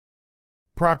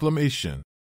Proclamation.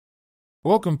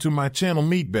 Welcome to my channel,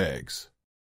 Meatbags.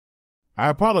 I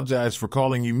apologize for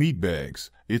calling you meatbags.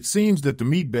 It seems that the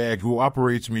meatbag who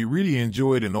operates me really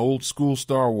enjoyed an old-school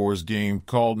Star Wars game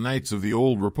called Knights of the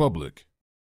Old Republic.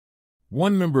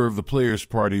 One member of the player's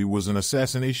party was an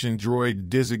assassination droid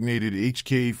designated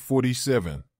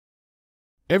HK-47.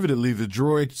 Evidently, the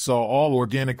droid saw all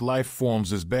organic life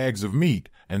forms as bags of meat,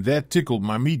 and that tickled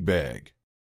my meatbag.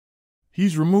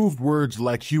 He's removed words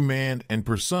like human and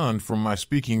person from my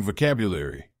speaking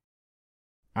vocabulary.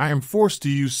 I am forced to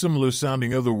use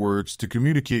similar-sounding other words to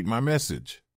communicate my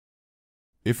message.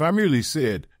 If I merely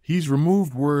said, he's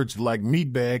removed words like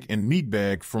meatbag and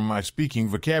meatbag from my speaking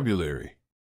vocabulary.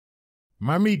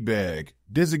 My meatbag,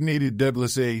 designated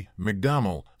Douglas A.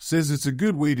 McDonald, says it's a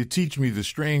good way to teach me the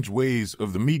strange ways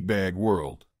of the meatbag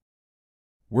world.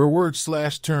 Where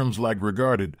words/terms like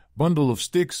regarded, bundle of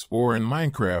sticks, or in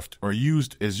Minecraft are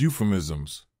used as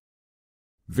euphemisms.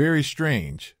 Very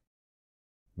strange.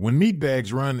 When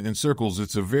meatbags run in circles,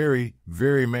 it's a very,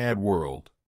 very mad world.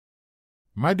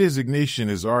 My designation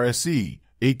is RSE,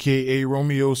 aka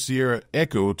Romeo Sierra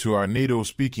Echo to our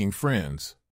NATO-speaking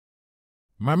friends.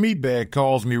 My meatbag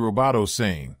calls me Roboto,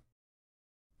 saying,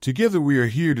 "Together we are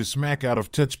here to smack out of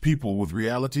touch people with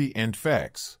reality and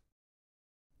facts.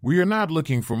 We are not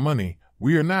looking for money,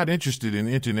 we are not interested in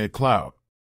internet clout.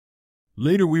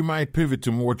 Later we might pivot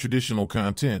to more traditional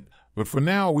content, but for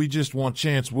now we just want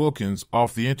Chance Wilkins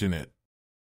off the internet."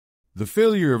 The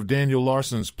failure of Daniel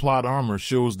Larson's plot armor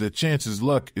shows that Chance's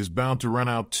luck is bound to run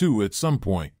out too at some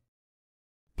point.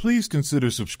 Please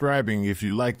consider subscribing if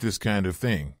you like this kind of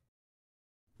thing.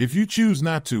 If you choose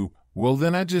not to, well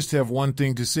then I just have one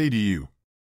thing to say to you.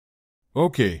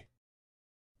 Okay.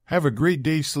 Have a great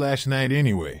day/night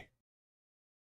anyway.